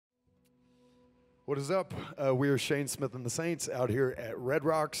What is up? We are Shane Smith and the Saints out here at Red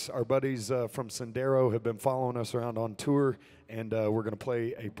Rocks. Our buddies from Sendero have been following us around on tour, and we're going to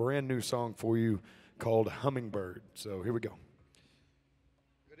play a brand new song for you called Hummingbird. So here we go.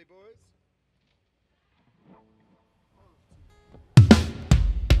 Ready, boys?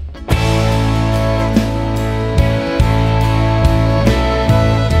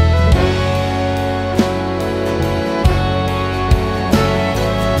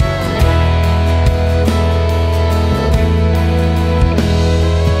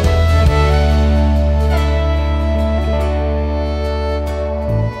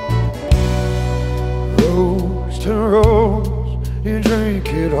 Rose to rose, you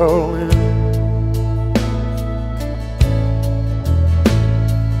drink it all in.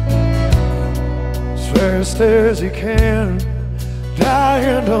 As fast as you can,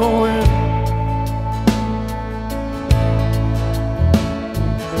 dying to win.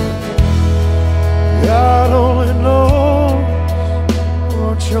 God only knows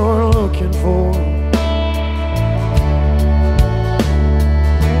what you're looking for.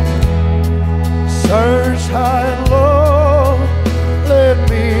 Search high and low, let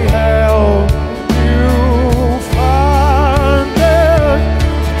me help you find it.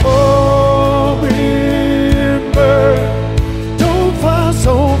 Hummingbird, don't fly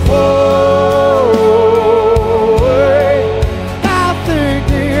so far away. I think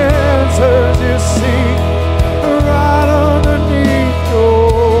the answers you see are right underneath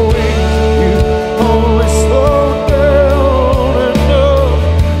your wings. You only slow down enough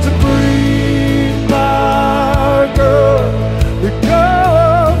to breathe.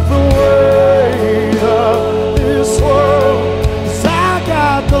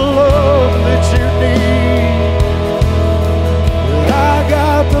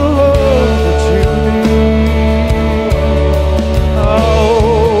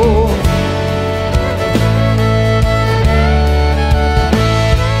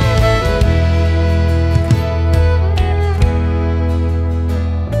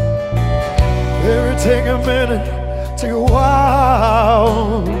 Take a minute, take a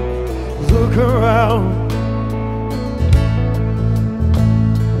while, look around.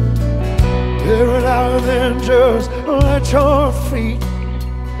 Every now and then just let your feet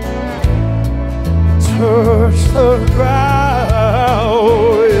touch the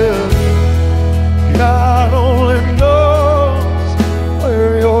ground. Yeah. God only knows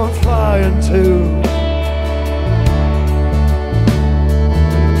where you're flying to.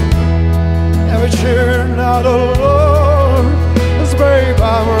 But you're not alone, 'cause babe,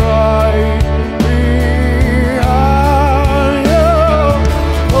 I'm right.